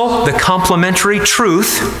cancel the complementary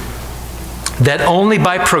truth that only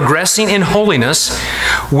by progressing in holiness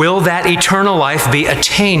will that eternal life be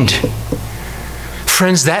attained.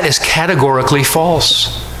 Friends, that is categorically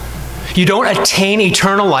false. You don't attain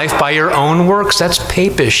eternal life by your own works. That's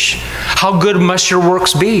papish. How good must your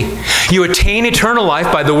works be? You attain eternal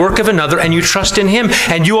life by the work of another, and you trust in him,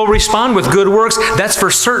 and you will respond with good works. That's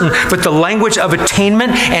for certain. But the language of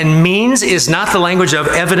attainment and means is not the language of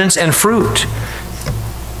evidence and fruit.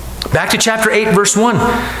 Back to chapter 8, verse 1.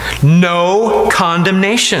 No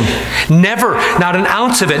condemnation. Never. Not an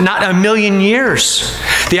ounce of it. Not a million years.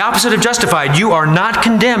 The opposite of justified. You are not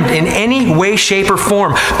condemned in any way, shape, or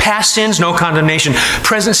form. Past sins, no condemnation.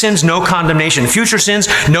 Present sins, no condemnation. Future sins,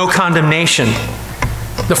 no condemnation.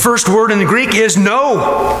 The first word in the Greek is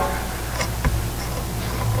no.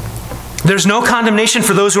 There's no condemnation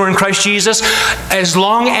for those who are in Christ Jesus as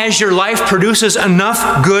long as your life produces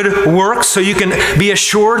enough good works so you can be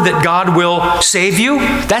assured that God will save you.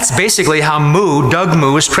 That's basically how Doug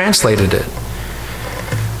Moo has translated it.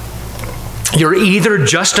 You're either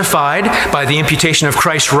justified by the imputation of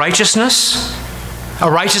Christ's righteousness,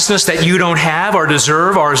 a righteousness that you don't have or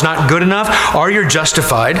deserve or is not good enough, or you're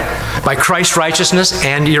justified by Christ's righteousness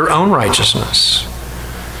and your own righteousness.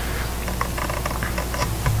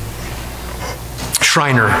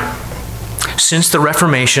 Schreiner. Since the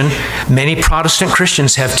Reformation, many Protestant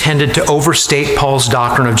Christians have tended to overstate Paul's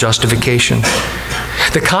doctrine of justification.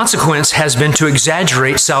 The consequence has been to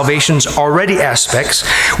exaggerate salvation's already aspects,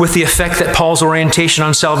 with the effect that Paul's orientation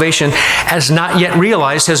on salvation, as not yet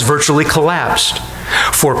realized, has virtually collapsed.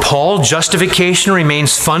 For Paul, justification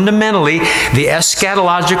remains fundamentally the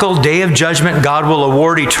eschatological day of judgment God will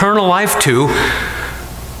award eternal life to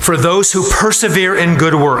for those who persevere in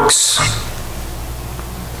good works.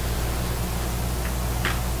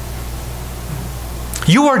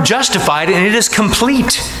 You are justified, and it is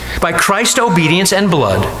complete by Christ's obedience and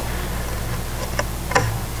blood.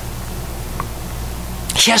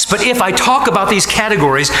 Yes, but if I talk about these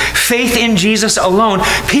categories, faith in Jesus alone,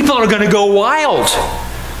 people are going to go wild.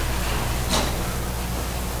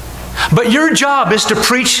 But your job is to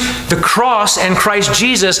preach the cross and Christ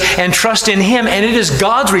Jesus and trust in Him, and it is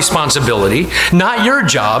God's responsibility, not your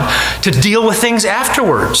job, to deal with things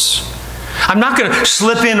afterwards. I'm not going to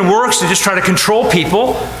slip in works to just try to control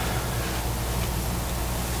people.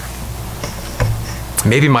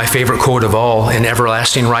 Maybe my favorite quote of all, in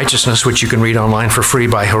Everlasting Righteousness, which you can read online for free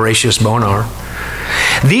by Horatius Bonar.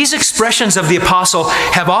 These expressions of the apostle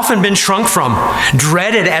have often been shrunk from,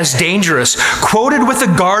 dreaded as dangerous, quoted with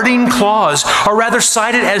a guarding clause, or rather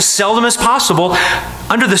cited as seldom as possible,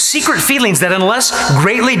 under the secret feelings that unless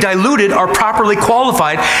greatly diluted or properly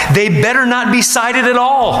qualified, they better not be cited at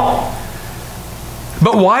all.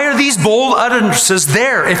 But why are these bold utterances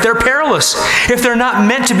there if they're perilous, if they're not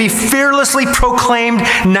meant to be fearlessly proclaimed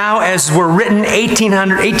now as were written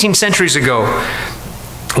 18 centuries ago?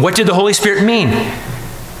 What did the Holy Spirit mean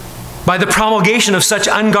by the promulgation of such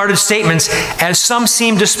unguarded statements as some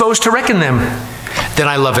seem disposed to reckon them? Then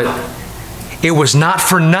I love it. It was not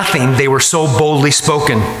for nothing they were so boldly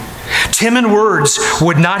spoken. Timid words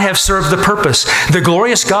would not have served the purpose. The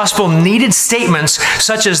glorious gospel needed statements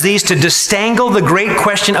such as these to disentangle the great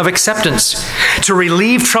question of acceptance, to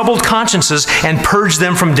relieve troubled consciences and purge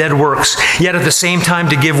them from dead works, yet at the same time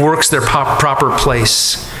to give works their proper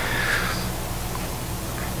place.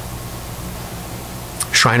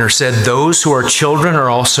 Schreiner said, "Those who are children are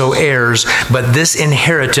also heirs, but this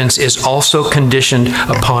inheritance is also conditioned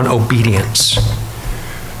upon obedience."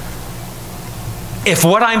 If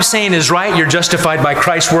what I'm saying is right, you're justified by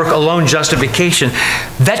Christ's work alone, justification,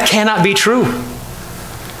 that cannot be true.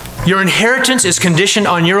 Your inheritance is conditioned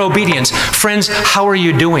on your obedience. Friends, how are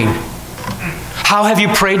you doing? How have you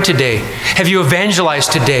prayed today? Have you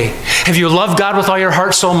evangelized today? Have you loved God with all your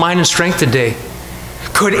heart, soul, mind, and strength today?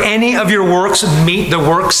 Could any of your works meet the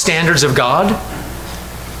work standards of God?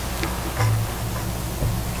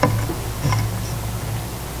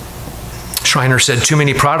 Schreiner said, too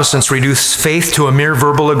many Protestants reduce faith to a mere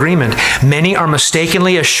verbal agreement. Many are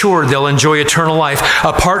mistakenly assured they'll enjoy eternal life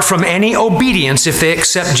apart from any obedience if they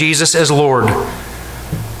accept Jesus as Lord.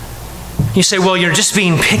 You say, well, you're just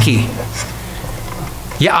being picky.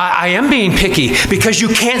 Yeah, I am being picky because you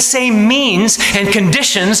can't say means and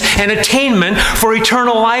conditions and attainment for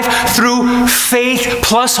eternal life through faith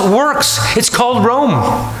plus works. It's called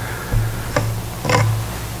Rome.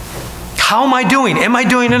 How am I doing? Am I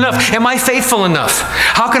doing enough? Am I faithful enough?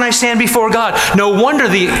 How can I stand before God? No wonder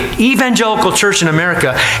the evangelical church in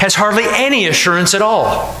America has hardly any assurance at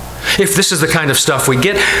all. If this is the kind of stuff we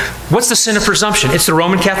get, what's the sin of presumption? It's the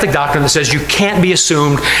Roman Catholic doctrine that says you can't be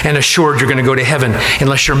assumed and assured you're going to go to heaven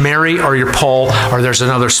unless you're Mary or you're Paul or there's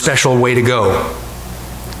another special way to go.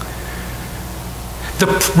 The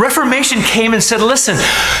Reformation came and said, listen,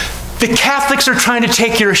 the Catholics are trying to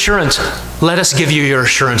take your assurance. Let us give you your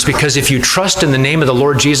assurance, because if you trust in the name of the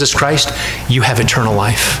Lord Jesus Christ, you have eternal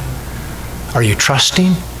life. Are you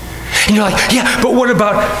trusting? And you're like, yeah, but what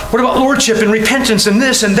about lordship and repentance and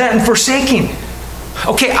this and that and forsaking?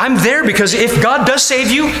 Okay, I'm there because if God does save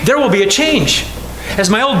you, there will be a change. As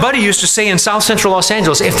my old buddy used to say in South Central Los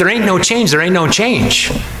Angeles, if there ain't no change, there ain't no change.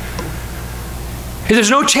 If there's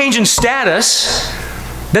no change in status,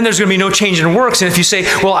 then there's going to be no change in works. And if you say,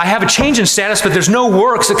 well, I have a change in status, but there's no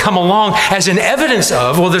works that come along as an evidence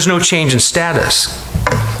of, well, there's no change in status.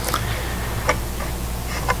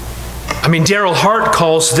 I mean, Darrell Hart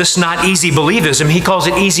calls this not easy believism. He calls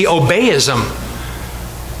it easy obeyism.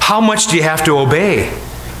 How much do you have to obey?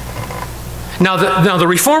 Now the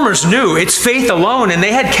reformers knew it's faith alone, and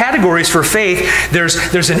they had categories for faith.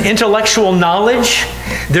 There's an intellectual knowledge,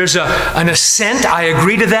 there's an assent, I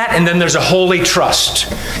agree to that, and then there's a holy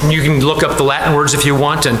trust. And you can look up the Latin words if you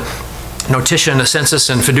want, and notitia and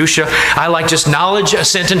assensus and fiducia. I like just knowledge,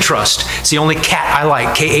 assent, and trust. It's the only cat I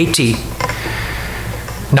like, K-A-T.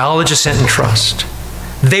 Knowledge, assent, and trust.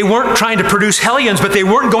 They weren't trying to produce hellions, but they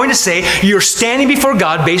weren't going to say, you're standing before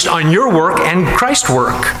God based on your work and Christ's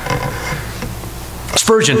work.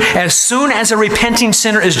 Spurgeon, as soon as a repenting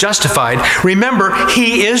sinner is justified, remember,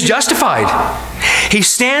 he is justified. Here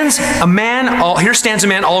stands a man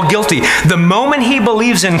all guilty. The moment he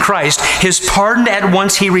believes in Christ, his pardon at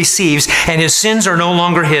once he receives, and his sins are no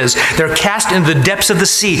longer his. They're cast into the depths of the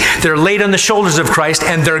sea. They're laid on the shoulders of Christ,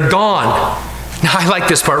 and they're gone. Now, I like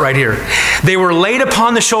this part right here. They were laid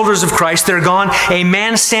upon the shoulders of Christ. They're gone. A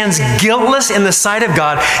man stands guiltless in the sight of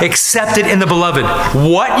God, accepted in the beloved.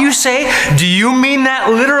 What, you say? Do you mean that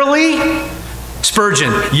literally?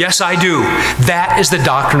 Spurgeon, yes, I do. That is the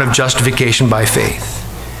doctrine of justification by faith.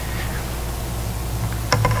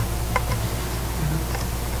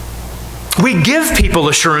 We give people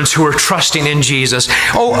assurance who are trusting in Jesus.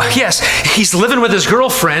 Oh, yes, he's living with his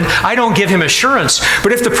girlfriend. I don't give him assurance.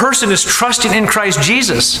 But if the person is trusting in Christ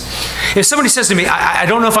Jesus, if somebody says to me, I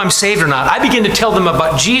don't know if I'm saved or not, I begin to tell them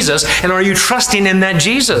about Jesus, and are you trusting in that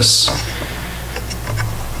Jesus?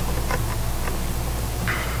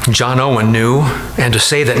 John Owen knew, and to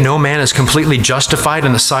say that no man is completely justified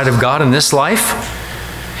in the sight of God in this life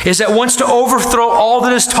is at once to overthrow all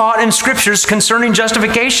that is taught in Scriptures concerning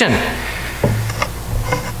justification.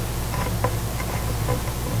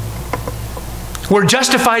 We're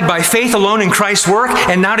justified by faith alone in Christ's work,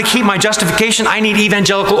 and now to keep my justification, I need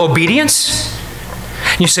evangelical obedience?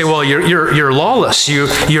 You say, well, you're lawless.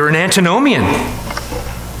 You're an antinomian.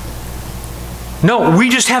 No, we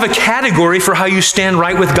just have a category for how you stand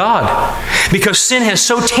right with God, because sin has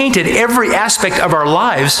so tainted every aspect of our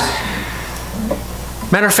lives.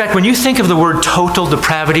 Matter of fact, when you think of the word total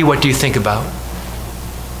depravity, what do you think about?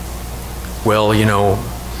 Well, you know,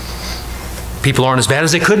 people aren't as bad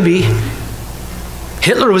as they could be.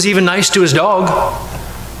 Hitler was even nice to his dog.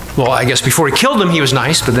 Well, I guess before he killed him, he was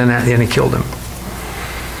nice, but then he killed him.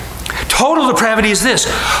 Total depravity is this: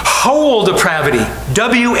 whole depravity,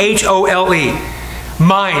 W-H-O-L-E.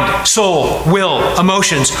 Mind, soul, will,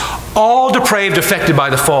 emotions, all depraved, affected by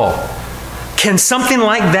the fall. Can something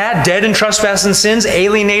like that, dead in trespass and sins,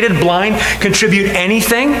 alienated, blind, contribute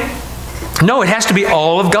anything? No, it has to be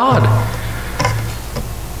all of God.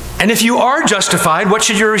 And if you are justified, what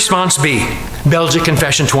should your response be? Belgic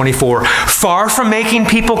Confession 24. Far from making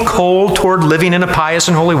people cold toward living in a pious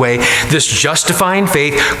and holy way, this justifying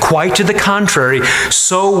faith, quite to the contrary,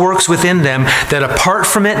 so works within them that apart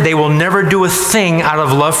from it, they will never do a thing out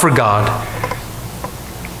of love for God.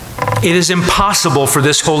 It is impossible for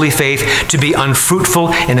this holy faith to be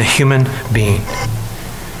unfruitful in a human being.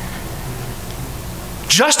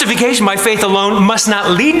 Justification by faith alone must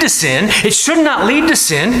not lead to sin. It should not lead to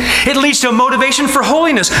sin. It leads to a motivation for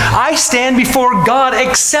holiness. I stand before God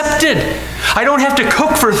accepted. I don't have to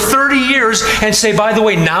cook for 30 years and say, by the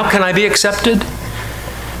way, now can I be accepted?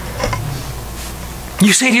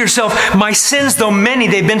 You say to yourself, my sins, though many,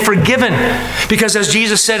 they've been forgiven. Because as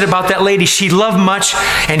Jesus said about that lady, she loved much,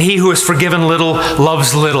 and he who is forgiven little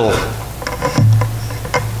loves little.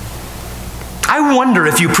 I wonder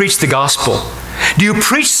if you preach the gospel. Do you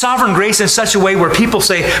preach sovereign grace in such a way where people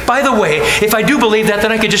say, by the way, if I do believe that,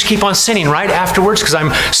 then I could just keep on sinning right afterwards because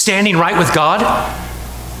I'm standing right with God?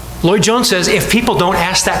 Lloyd Jones says, if people don't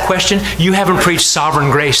ask that question, you haven't preached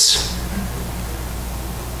sovereign grace.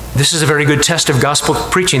 This is a very good test of gospel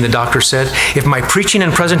preaching, the doctor said. If my preaching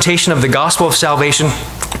and presentation of the gospel of salvation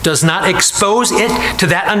does not expose it to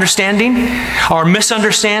that understanding or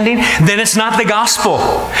misunderstanding, then it's not the gospel.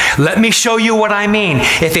 Let me show you what I mean.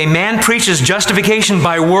 If a man preaches justification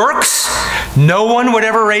by works, no one would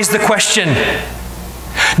ever raise the question.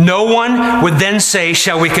 No one would then say,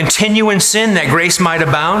 shall we continue in sin that grace might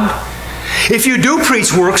abound? If you do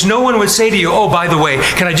preach works, no one would say to you, oh, by the way,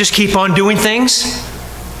 can I just keep on doing things?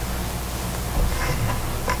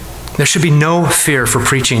 There should be no fear for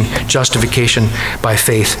preaching justification by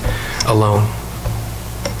faith alone.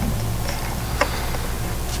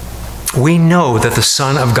 We know that the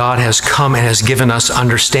Son of God has come and has given us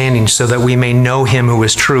understanding so that we may know him who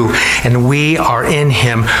is true. And we are in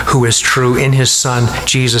him who is true, in his Son,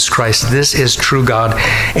 Jesus Christ. This is true God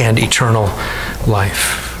and eternal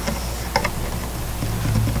life.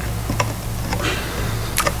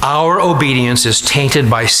 Our obedience is tainted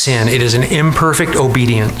by sin. It is an imperfect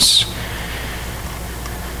obedience.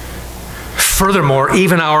 Furthermore,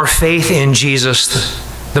 even our faith in Jesus,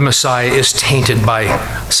 the Messiah, is tainted by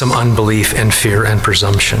some unbelief and fear and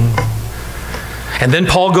presumption. And then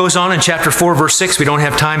Paul goes on in chapter 4, verse 6. We don't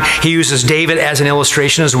have time. He uses David as an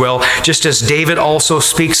illustration as well, just as David also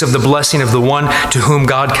speaks of the blessing of the one to whom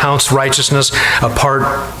God counts righteousness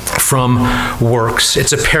apart from works.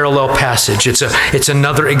 It's a parallel passage. It's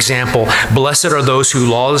another example. Blessed are those whose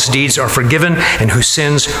lawless deeds are forgiven and whose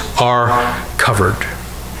sins are covered.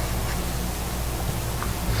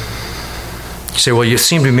 You say, well, you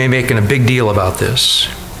seem to be making a big deal about this.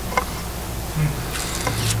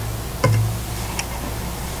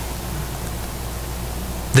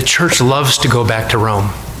 The church loves to go back to Rome.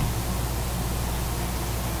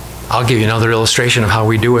 I'll give you another illustration of how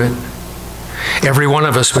we do it. Every one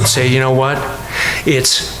of us would say, you know what?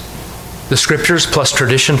 It's the scriptures plus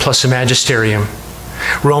tradition plus the magisterium.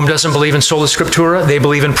 Rome doesn't believe in sola scriptura. They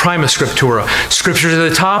believe in prima scriptura. Scriptures at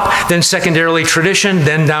the top, then secondarily tradition,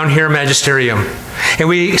 then down here magisterium. And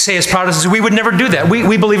we say as Protestants, we would never do that.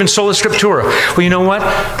 We believe in sola scriptura. Well, you know what?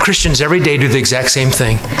 Christians every day do the exact same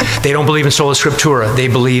thing. They don't believe in sola scriptura. They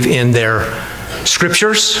believe in their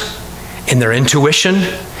scriptures, in their intuition,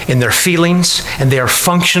 in their feelings, and they are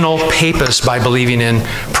functional papists by believing in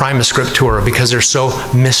prima scriptura because they're so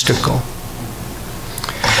mystical.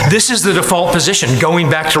 This is the default position, going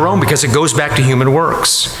back to Rome, because it goes back to human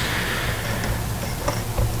works.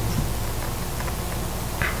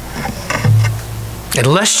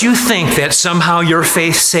 Unless you think that somehow your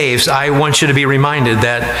faith saves, I want you to be reminded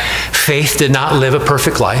that faith did not live a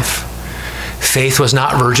perfect life. Faith was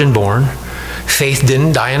not virgin born. Faith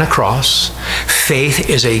didn't die on a cross. Faith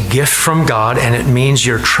is a gift from God, and it means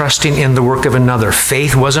you're trusting in the work of another.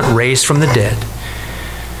 Faith wasn't raised from the dead.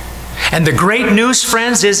 And the great news,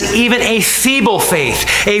 friends, is even a feeble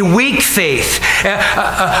faith, a weak faith,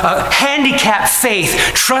 a handicapped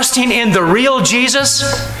faith, trusting in the real Jesus,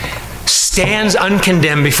 stands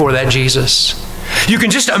uncondemned before that Jesus. You can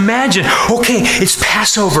just imagine, okay, it's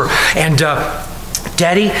Passover, and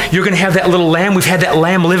Daddy, you're going to have that little lamb. We've had that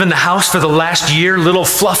lamb live in the house for the last year, little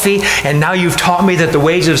fluffy, and now you've taught me that the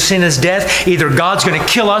wages of sin is death. Either God's going to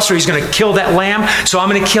kill us or he's going to kill that lamb, so I'm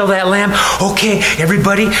going to kill that lamb. Okay,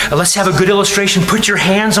 everybody, let's have a good illustration. Put your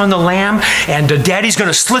hands on the lamb, and Daddy's going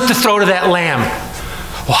to slit the throat of that lamb.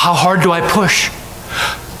 Well, how hard do I push?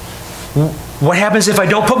 What happens if I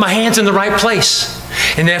don't put my hands in the right place?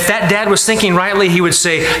 And if that dad was thinking rightly, he would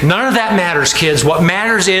say, none of that matters, kids. What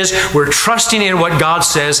matters is we're trusting in what God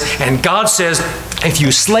says. And God says, if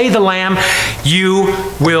you slay the lamb, you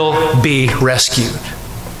will be rescued.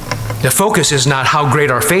 The focus is not how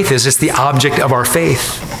great our faith is. It's the object of our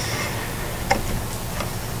faith.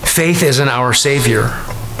 Faith is in our Savior.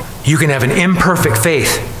 You can have an imperfect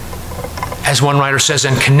faith, as one writer says,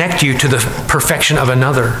 and connect you to the perfection of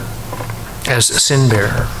another as a sin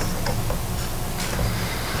bearer.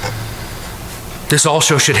 This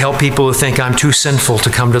also should help people who think, I'm too sinful to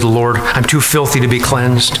come to the Lord. I'm too filthy to be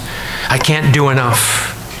cleansed. I can't do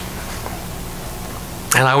enough.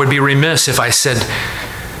 And I would be remiss if I said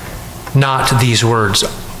not these words.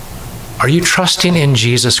 Are you trusting in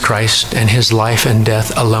Jesus Christ and his life and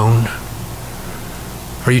death alone?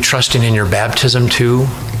 Are you trusting in your baptism too?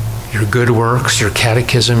 Your good works, your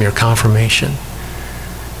catechism, your confirmation?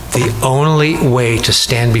 The only way to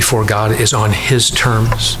stand before God is on his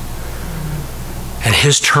terms. And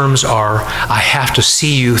his terms are, I have to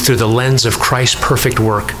see you through the lens of Christ's perfect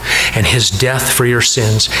work and his death for your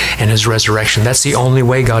sins and his resurrection. That's the only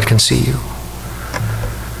way God can see you.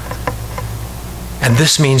 And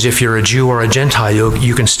this means if you're a Jew or a Gentile,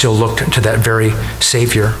 you can still look to that very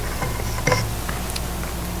Savior.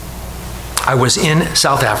 I was in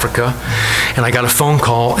South Africa, and I got a phone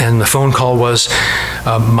call, and the phone call was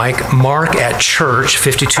Mark at church,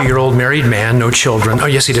 52-year-old married man, no children. Oh,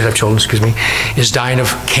 yes, he did have children, excuse me, is dying of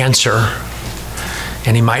cancer,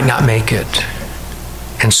 and he might not make it.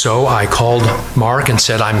 And so I called Mark and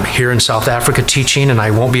said, I'm here in South Africa teaching, and I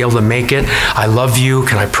won't be able to make it. I love you.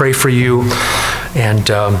 Can I pray for you? And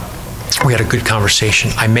we had a good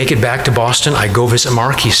conversation. I make it back to Boston. I go visit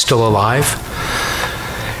Mark. He's still alive.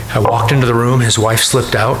 I walked into the room, his wife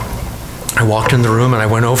slipped out. I walked in the room and I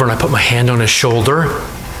went over and I put my hand on his shoulder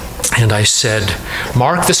and I said,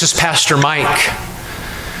 Mark, this is Pastor Mike.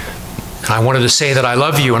 I wanted to say that I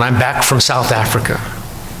love you and I'm back from South Africa.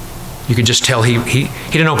 You could just tell he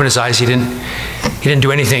didn't open his eyes, he didn't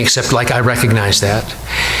do anything except like I recognized that.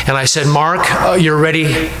 And I said, Mark, you're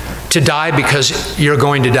ready to die because you're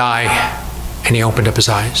going to die. And he opened up his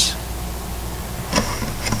eyes.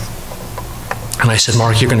 And I said,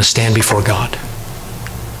 Mark, you're going to stand before God.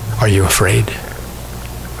 Are you afraid?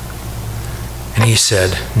 And he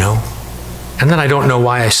said, no. And then I don't know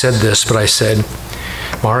why I said this, but I said,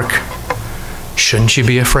 Mark, shouldn't you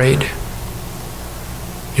be afraid?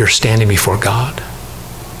 You're standing before God.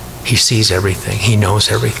 He sees everything. He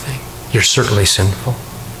knows everything. You're certainly sinful.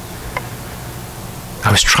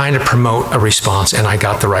 I was trying to promote a response, and I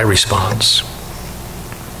got the right response.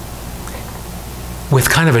 With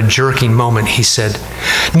kind of a jerking moment, he said,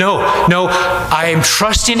 no, I am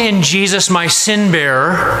trusting in Jesus, my sin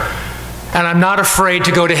bearer, and I'm not afraid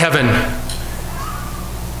to go to heaven.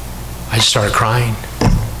 I just started crying.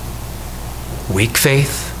 Weak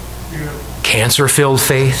faith? Cancer-filled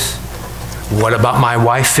faith? What about my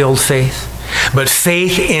wife-filled faith? But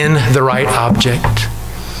faith in the right object.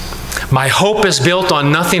 My hope is built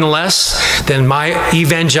on nothing less than my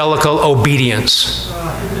evangelical obedience.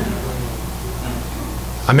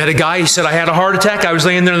 I met a guy, he said, I had a heart attack. I was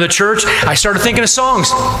laying there in the church. I started thinking of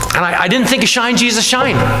songs. And I didn't think of Shine, Jesus,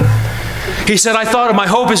 Shine. He said, I thought my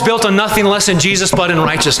hope is built on nothing less than Jesus' blood and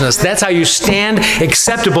righteousness. That's how you stand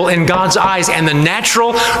acceptable in God's eyes. And the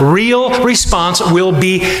natural, real response will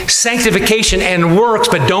be sanctification and works,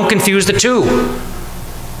 but don't confuse the two.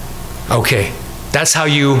 Okay, that's how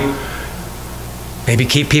you maybe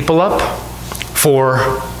keep people up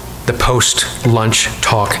for the post-lunch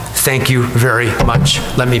talk. Thank you very much.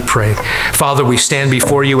 Let me pray. Father, we stand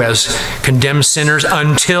before you as condemned sinners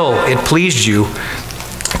until it pleased you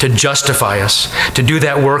to justify us, to do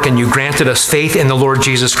that work, and you granted us faith in the Lord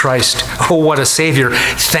Jesus Christ. Oh, what a Savior.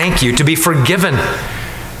 Thank you. To be forgiven.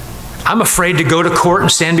 I'm afraid to go to court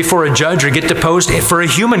and stand before a judge or get deposed for a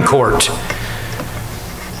human court.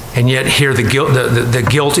 And yet here the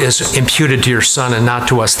guilt is imputed to your Son and not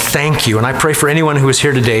to us. Thank you. And I pray for anyone who is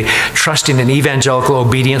here today trusting in evangelical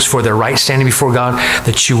obedience for their right standing before God,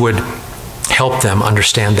 that you would help them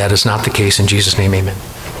understand that is not the case. In Jesus' name, amen.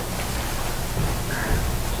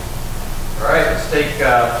 All right, let's take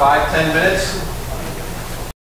 5-10 minutes.